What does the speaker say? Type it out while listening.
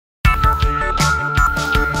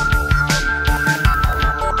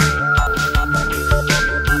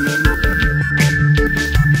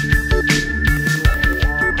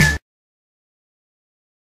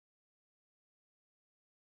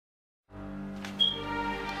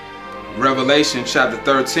Revelation chapter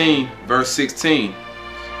 13, verse 16.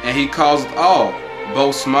 And he causeth all,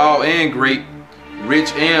 both small and great,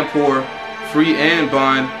 rich and poor, free and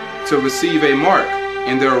bond, to receive a mark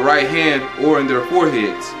in their right hand or in their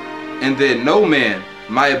foreheads, and that no man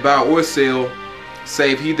might buy or sell,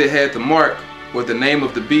 save he that had the mark, or the name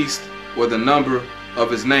of the beast, or the number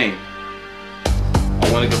of his name. I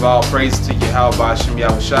want to give all praise to Yahweh Hashem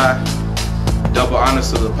Yahushai. Double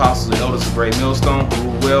honors to the apostles and elders of Great Millstone who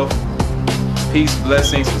rule well. Peace,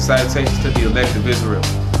 blessings, and salutations to the elect of Israel.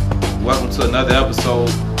 Welcome to another episode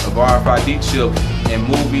of RFID chip and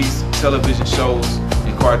movies, television shows,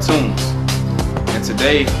 and cartoons. And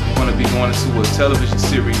today we're going to be going into a television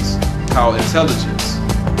series called Intelligence.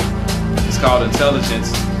 It's called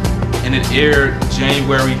Intelligence, and it aired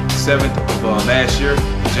January 7th of last year,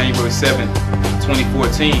 January 7th,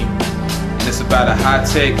 2014. And it's about a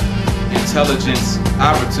high-tech intelligence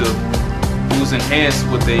operative who's enhanced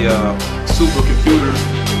with a supercomputer,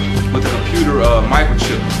 with a computer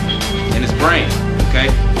microchip in his brain. Okay,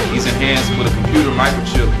 he's enhanced with a computer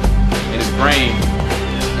microchip in his brain,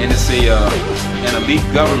 and it's an elite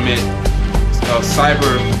government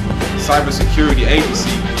cybersecurity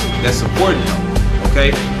agency that's supporting him.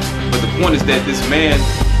 Okay, but the point is that this man,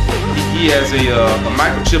 he has a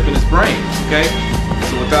microchip in his brain. Okay,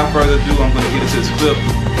 so without further ado, I'm going to get into this clip,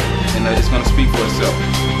 and it's going to speak for itself.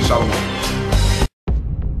 Shalom.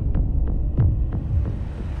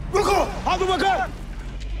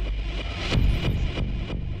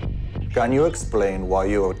 Can you explain why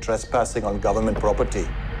you are trespassing on government property?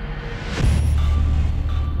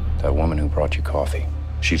 That woman who brought you coffee,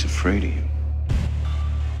 she's afraid of you.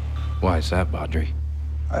 Why is that, Badri?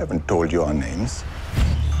 I haven't told you our names.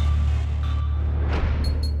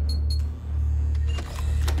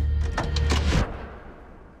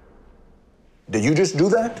 Did you just do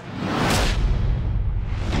that?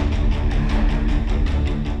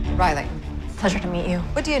 Riley, Pleasure to meet you.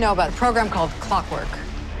 what do you know about a program called Clockwork?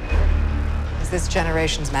 It's this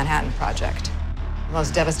generation's Manhattan Project, the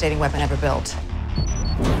most devastating weapon ever built.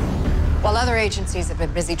 While other agencies have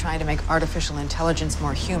been busy trying to make artificial intelligence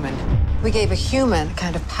more human, we gave a human a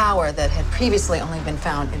kind of power that had previously only been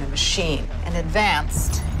found in a machine, an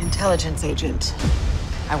advanced intelligence agent.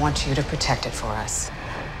 I want you to protect it for us.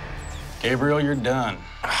 Gabriel, you're done.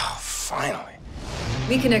 Oh, finally.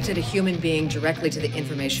 We connected a human being directly to the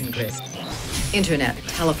information grid. Internet,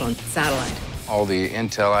 telephone, satellite. All the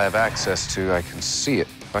intel I have access to, I can see it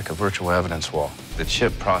like a virtual evidence wall. The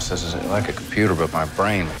chip processes it like a computer, but my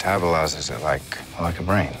brain metabolizes it like a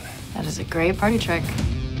brain. That is a great party trick.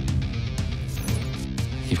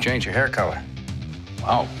 You've changed your hair color.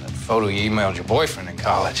 Wow, that photo you emailed your boyfriend in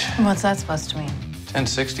college. What's that supposed to mean?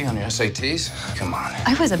 1060 on your SATs? Come on.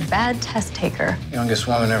 I was a bad test taker. Youngest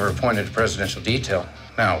woman ever appointed to presidential detail.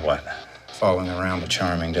 Now what? Following around the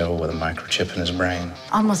charming devil with a microchip in his brain.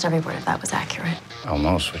 Almost every word of that was accurate.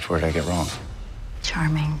 Almost. Which word did I get wrong?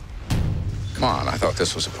 Charming. Come on, I thought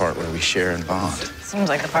this was the part where we share and bond. Seems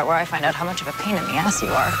like the part where I find out how much of a pain in the ass you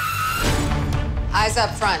are. Eyes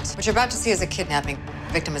up front. What you're about to see is a kidnapping.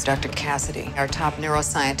 The victim is Dr. Cassidy, our top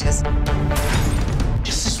neuroscientist.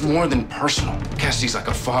 This is more than personal. Cassidy's like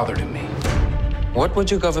a father to me. What would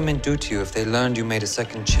your government do to you if they learned you made a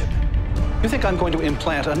second chip? You think I'm going to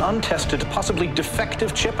implant an untested, possibly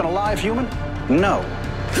defective chip in a live human? No.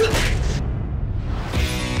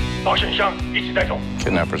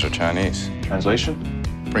 Kidnappers are Chinese. Translation?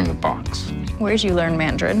 Bring the box. Where'd you learn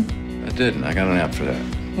Mandarin? I didn't. I got an app for that.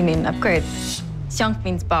 You need an upgrade. Xiang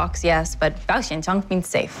means box, yes, but Xiang means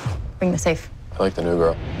safe. Bring the safe. I like the new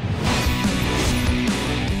girl.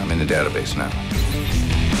 I'm in the database now.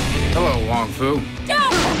 Hello, Wong Fu.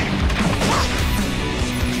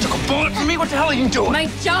 You took a bullet from me? What the hell are you doing? My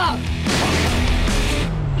job!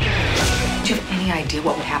 Do you have any idea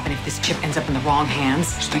what would happen if this chip ends up in the wrong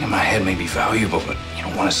hands? This thing in my head may be valuable, but you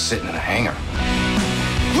don't want to sit in a hangar.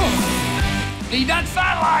 Need that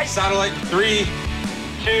satellite! Satellite 3,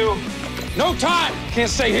 2, no time! Can't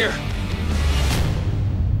stay here.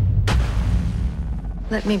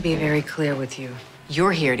 Let me be very clear with you.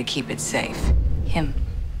 You're here to keep it safe. Him,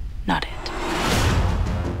 not it.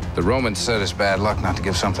 The Romans said it's bad luck not to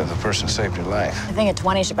give something to the person who saved your life. I think a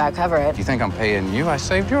 20 should about cover it. You think I'm paying you? I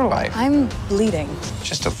saved your life. I'm bleeding.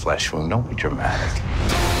 Just a flesh wound. Don't be dramatic.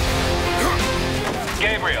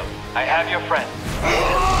 Gabriel, I have your friend.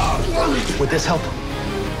 Would this help?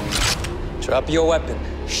 Drop your weapon.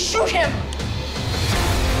 Shoot him!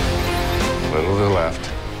 A little to the left.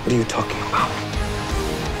 What are you talking about?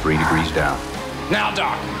 3 degrees down. Now,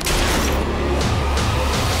 Doc.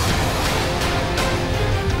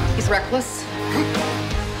 He's reckless,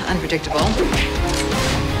 unpredictable,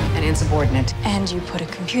 and insubordinate. And you put a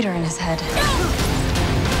computer in his head.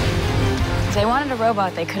 If they wanted a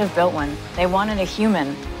robot, they could have built one. They wanted a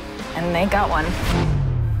human, and they got one.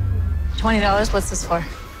 $20, what's this for?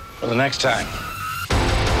 For the next time.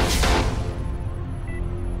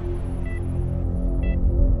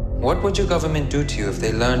 What would your government do to you if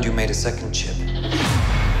they learned you made a second chip?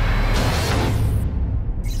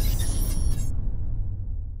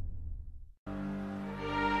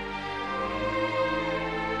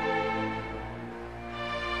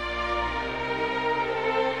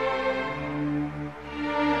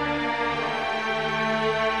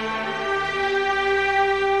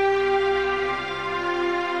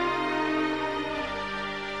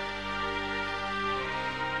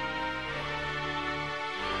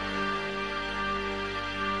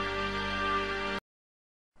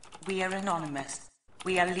 We are anonymous.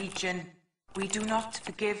 We are legion. We do not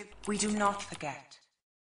forgive. We do not forget.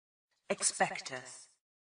 Expect us.